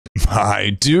Hi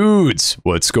dudes,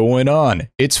 what's going on?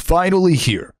 It's finally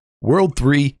here. World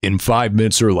 3 in 5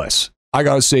 minutes or less. I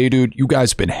gotta say dude, you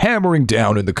guys have been hammering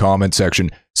down in the comment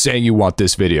section saying you want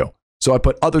this video. So I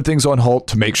put other things on hold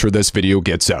to make sure this video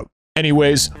gets out.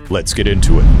 Anyways, let's get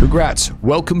into it. Congrats,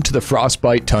 welcome to the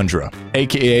Frostbite Tundra,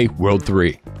 aka World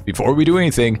 3. Before we do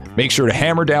anything, make sure to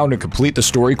hammer down and complete the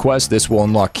story quest. This will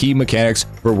unlock key mechanics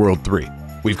for World 3.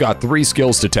 We've got 3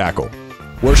 skills to tackle: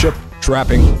 worship,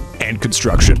 trapping, and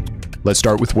construction. Let's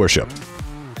start with worship.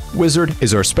 Wizard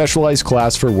is our specialized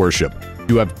class for worship.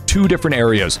 You have 2 different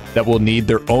areas that will need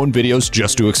their own videos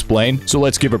just to explain, so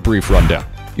let's give a brief rundown.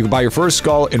 You can buy your first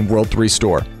skull in World 3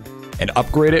 store and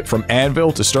upgrade it from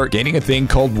Anvil to start gaining a thing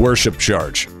called Worship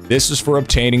Charge. This is for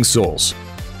obtaining souls.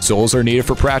 Souls are needed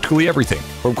for practically everything,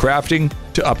 from crafting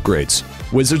to upgrades.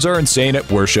 Wizards are insane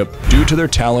at worship due to their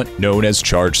talent known as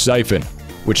Charge Siphon,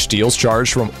 which steals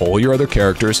charge from all your other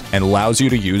characters and allows you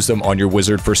to use them on your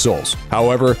wizard for souls.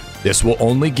 However, this will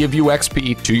only give you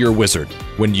XP to your wizard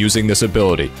when using this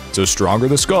ability, so stronger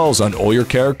the skulls on all your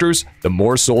characters, the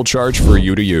more soul charge for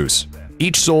you to use.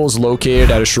 Each soul is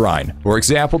located at a shrine. For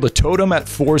example, the totem at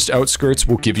Forest Outskirts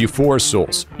will give you 4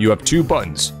 souls. You have 2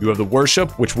 buttons. You have the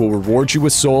worship, which will reward you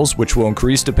with souls, which will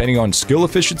increase depending on skill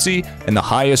efficiency and the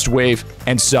highest wave,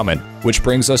 and summon, which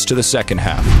brings us to the second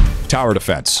half. Tower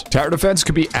defense. Tower defense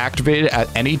can be activated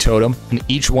at any totem, and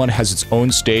each one has its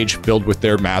own stage filled with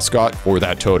their mascot for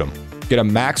that totem. Get a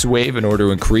max wave in order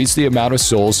to increase the amount of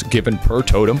souls given per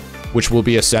totem, which will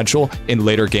be essential in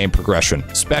later game progression.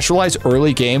 Specialize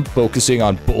early game, focusing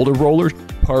on boulder rollers,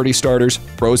 party starters,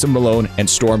 frozen Malone, and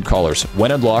storm callers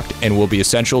when unlocked, and will be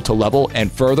essential to level,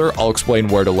 and further I'll explain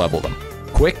where to level them.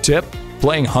 Quick tip: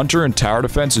 playing Hunter and Tower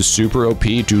Defense is super OP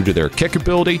due to their kick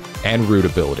ability and root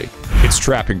ability. It's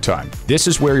trapping time. This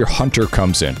is where your Hunter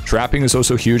comes in. Trapping is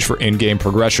also huge for in-game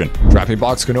progression. Trapping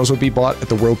box can also be bought at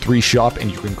the World 3 shop, and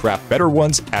you can craft better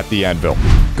ones at the Anvil.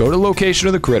 Go to location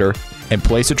of the critter and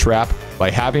place a trap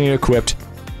by having it equipped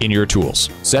in your tools.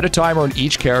 Set a timer on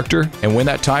each character, and when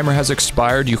that timer has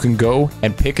expired, you can go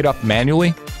and pick it up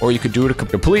manually, or you could do it a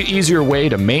complete easier way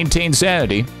to maintain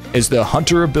sanity is the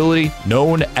Hunter ability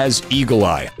known as Eagle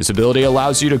Eye. This ability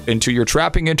allows you to enter your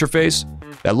trapping interface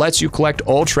that lets you collect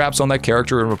all traps on that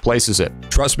character and replaces it.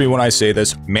 Trust me when I say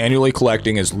this, manually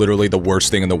collecting is literally the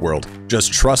worst thing in the world.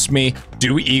 Just trust me,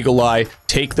 do Eagle Eye,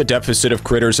 take the deficit of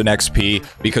critters and XP,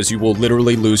 because you will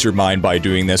literally lose your mind by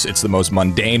doing this. It's the most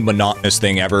mundane, monotonous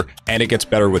thing ever, and it gets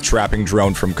better with trapping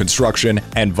drone from construction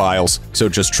and vials, so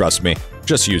just trust me.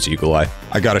 Just use Eagle Eye.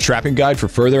 I got a trapping guide for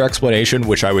further explanation,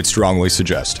 which I would strongly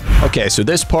suggest. Okay, so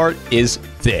this part is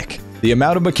thick. The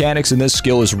amount of mechanics in this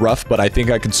skill is rough, but I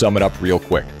think I can sum it up real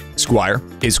quick. Squire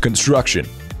is construction.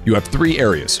 You have 3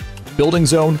 areas: building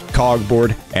zone,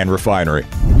 cogboard, and refinery.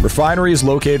 Refinery is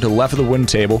located to the left of the wooden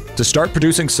table. To start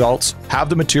producing salts, have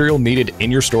the material needed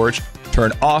in your storage,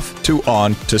 turn off to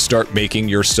on to start making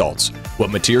your salts.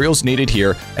 What materials needed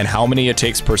here, and how many it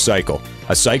takes per cycle.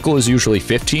 A cycle is usually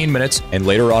 15 minutes and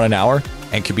later on an hour,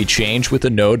 and can be changed with a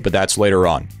node, but that's later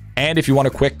on. And if you want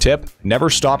a quick tip,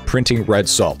 never stop printing red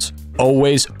salts.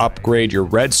 Always upgrade your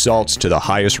red salts to the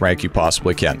highest rank you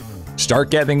possibly can.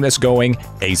 Start getting this going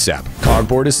ASAP.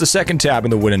 Cogboard is the second tab in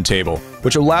the wooden table,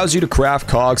 which allows you to craft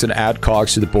cogs and add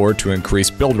cogs to the board to increase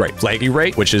build rate. Flaggy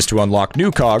rate, which is to unlock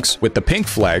new cogs with the pink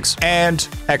flags, and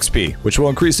XP, which will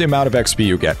increase the amount of XP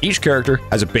you get. Each character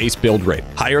has a base build rate.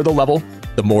 Higher the level,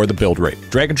 the more the build rate.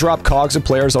 Drag and drop cogs and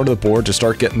players onto the board to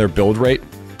start getting their build rate.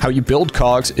 How you build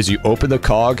cogs is you open the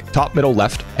cog, top, middle,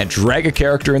 left, and drag a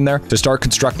character in there to start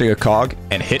constructing a cog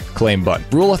and hit claim button.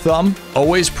 Rule of thumb,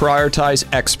 always prioritize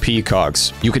XP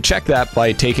cogs. You can check that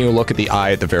by taking a look at the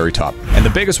eye at the very top. And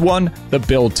the biggest one, the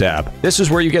build tab. This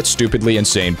is where you get stupidly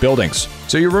insane buildings.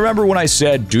 So you remember when I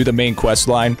said do the main quest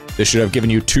line? This should have given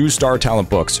you 2 star talent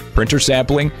books, printer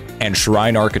sampling, and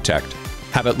shrine architect.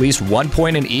 Have at least 1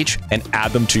 point in each and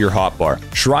add them to your hotbar.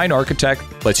 Shrine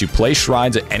Architect lets you place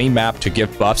shrines at any map to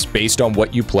give buffs based on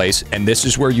what you place, and this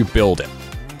is where you build it.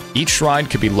 Each shrine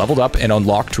can be leveled up and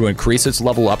unlocked to increase its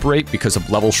level up rate because of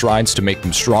level shrines to make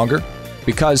them stronger.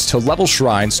 Because to level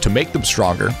shrines to make them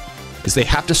stronger is they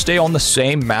have to stay on the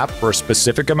same map for a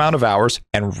specific amount of hours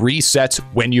and resets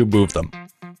when you move them.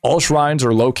 All shrines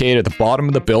are located at the bottom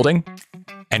of the building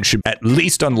and should at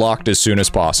least unlocked as soon as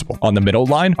possible. On the middle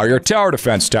line are your tower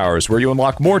defense towers, where you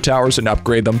unlock more towers and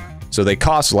upgrade them so they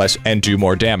cost less and do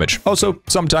more damage. Also,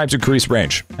 sometimes increase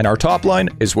range. And our top line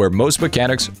is where most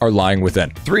mechanics are lying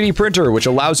within. 3D printer, which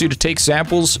allows you to take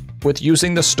samples with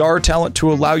using the star talent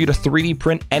to allow you to 3D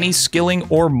print any skilling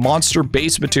or monster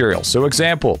base material. So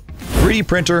example, 3D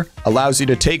printer allows you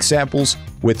to take samples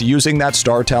with using that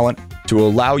star talent to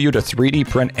allow you to 3D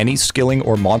print any skilling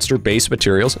or monster-based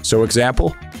materials. So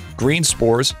example, green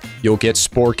spores, you'll get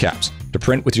spore caps to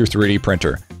print with your 3D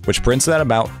printer, which prints that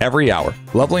amount every hour.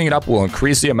 Leveling it up will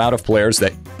increase the amount of players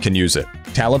that can use it.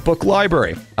 Talent book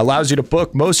library allows you to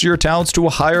book most of your talents to a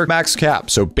higher max cap.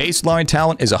 So baseline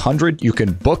talent is 100. You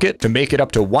can book it to make it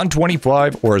up to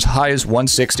 125 or as high as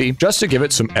 160 just to give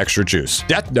it some extra juice.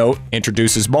 Death Note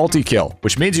introduces multi-kill,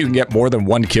 which means you can get more than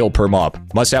 1 kill per mob.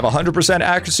 Must have 100%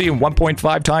 accuracy and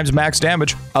 1.5 times max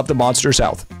damage of the monster's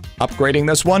health. Upgrading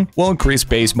this one will increase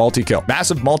base multi-kill.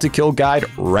 Massive multi-kill guide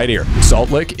right here. Salt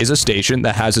Lick is a station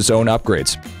that has its own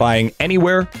upgrades, buying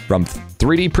anywhere from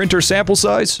 3D printer sample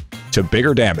size to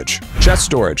bigger damage. Chest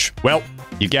storage. Well,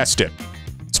 you guessed it.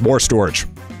 It's more storage.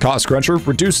 Cost Cruncher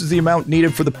reduces the amount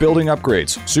needed for the building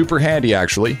upgrades. Super handy,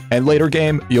 actually. And later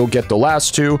game, you'll get the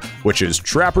last two, which is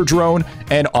Trapper Drone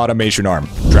and Automation Arm.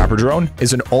 Trapper Drone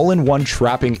is an all-in-one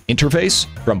trapping interface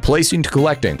from placing to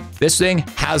collecting. This thing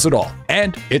has it all,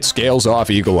 and it scales off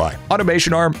Eagle Eye.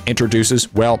 Automation Arm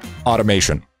introduces, well,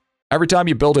 automation. Every time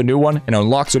you build a new one and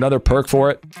unlocks another perk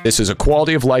for it, this is a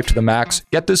quality of life to the max.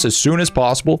 Get this as soon as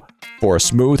possible for a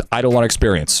smooth IdleOn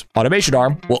experience. Automation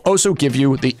Arm will also give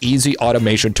you the Easy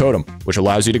Automation Totem, which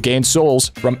allows you to gain souls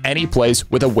from any place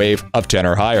with a wave of 10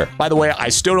 or higher. By the way, I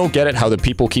still don't get it how the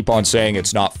people keep on saying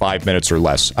it's not 5 minutes or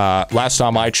less. Last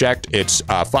time I checked, it's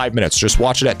 5 minutes. Just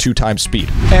watch it at 2 times speed.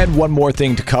 And one more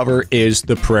thing to cover is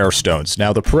the prayer stones.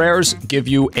 Now, the prayers give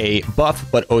you a buff,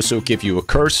 but also give you a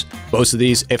curse. Most of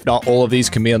these, if not all of these,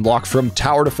 can be unlocked from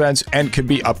tower defense and can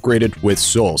be upgraded with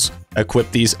souls.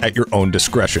 Equip these at your own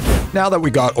discretion. Now that we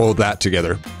got all that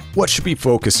together, what should we be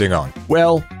focusing on?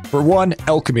 Well, for one,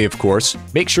 alchemy, of course.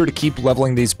 Make sure to keep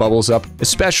leveling these bubbles up,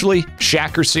 especially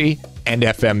Shackeracy and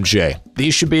FMJ.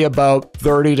 These should be about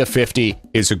 30 to 50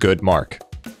 is a good mark.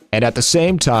 And at the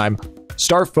same time,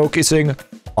 start focusing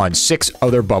on 6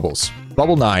 other bubbles.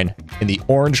 Bubble 9 in the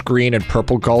orange, green, and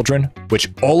purple cauldron, which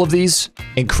all of these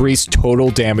increase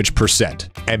total damage %.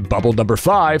 And bubble number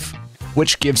 5,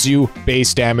 which gives you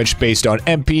base damage based on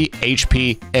MP,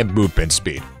 HP, and movement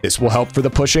speed. This will help for the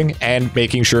pushing and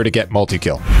making sure to get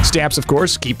multi-kill. Stamps, of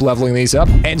course, keep leveling these up,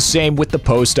 and same with the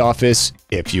post office,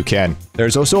 if you can.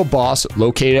 There's also a boss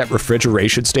located at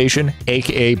Refrigeration Station,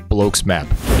 aka Bloke's Map.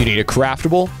 You need a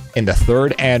craftable in the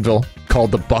 3rd anvil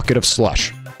called the Bucket of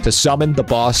Slush to summon the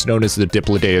boss known as the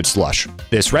Dilapidated Slush.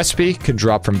 This recipe can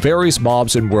drop from various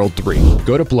mobs in World 3.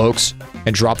 Go to Bloke's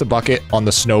and drop the bucket on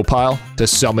the snow pile to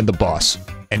summon the boss,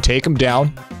 and take him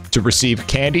down to receive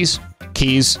candies,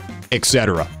 keys,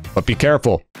 etc. But be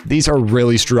careful, these are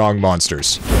really strong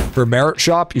monsters. For Merit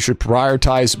Shop, you should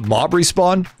prioritize Mob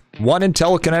Respawn, 1 in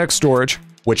Telekinetic Storage,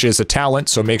 which is a talent,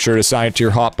 so make sure to assign it to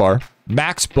your hotbar,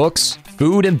 Max Books,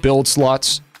 Food and Build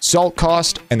Slots, Salt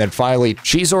Cost, and then finally,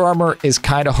 Cheeser Armor is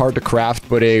kind of hard to craft,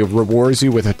 but it rewards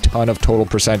you with a ton of total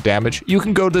 % damage. You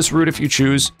can go this route if you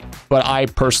choose, but I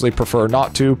personally prefer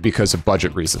not to because of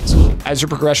budget reasons. As your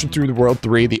progression through the World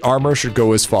 3, the armor should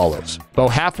go as follows.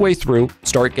 About halfway through,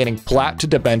 start getting Plat to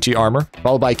Dementi armor,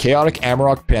 followed by Chaotic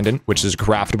Amarok Pendant, which is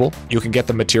craftable. You can get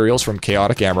the materials from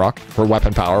Chaotic Amarok for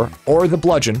weapon power, or the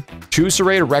Bludgeon. Choose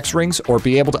Serrated Rex Rings, or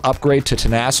be able to upgrade to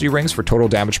Tenacity Rings for total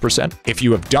damage % if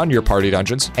you have done your party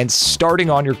dungeons, and starting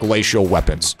on your glacial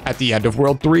weapons. At the end of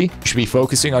World 3, you should be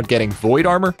focusing on getting Void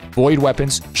Armor, Void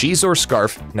Weapons, Cheezor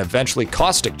Scarf, and eventually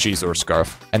Caustic Cheezor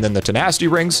Scarf, and then the Tenacity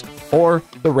Rings, or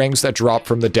the rings that drop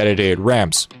from the Detonated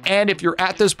Rams. And if you're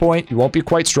at this point, you won't be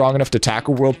quite strong enough to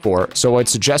tackle World 4, so I'd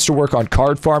suggest to work on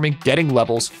card farming, getting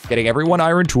levels, getting everyone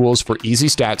iron tools for easy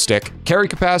stat stick, carry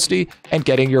capacity, and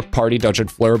getting your party dungeon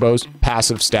flare bows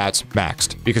passive stats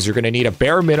maxed, because you're going to need a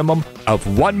bare minimum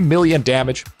of 1 million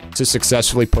damage to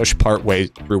successfully push partway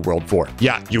through World 4.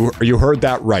 Yeah, you heard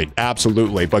that right,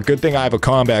 absolutely. But good thing I have a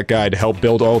combat guide to help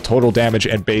build all total damage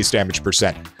and base damage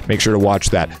 %. Make sure to watch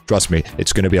that. Trust me,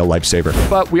 it's going to be a lifesaver.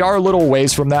 But we are a little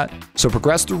ways from that, so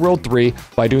progress through World 3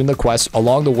 by doing the quests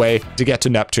along the way to get to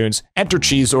Neptune's, enter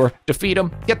Cheezor, defeat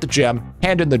him, get the gem,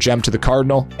 hand in the gem to the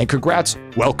Cardinal, and congrats,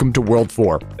 welcome to World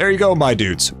 4. There you go, my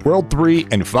dudes. World 3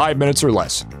 in 5 minutes or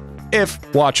less, if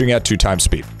watching at 2 times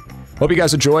speed. Hope you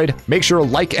guys enjoyed. Make sure to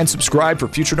like and subscribe for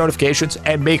future notifications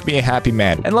and make me a happy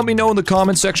man. And let me know in the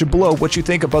comments section below what you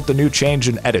think about the new change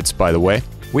in edits, by the way.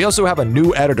 We also have a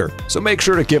new editor, so make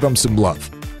sure to give him some love.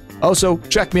 Also,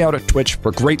 check me out at Twitch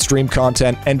for great stream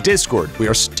content and Discord. We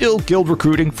are still guild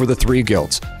recruiting for the 3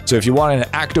 guilds. So if you want an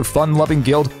active, fun-loving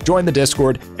guild, join the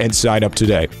Discord and sign up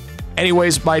today.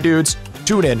 Anyways, my dudes,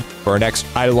 tune in for our next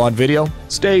IdleOn video.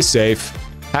 Stay safe,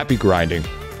 happy grinding,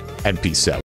 and peace out.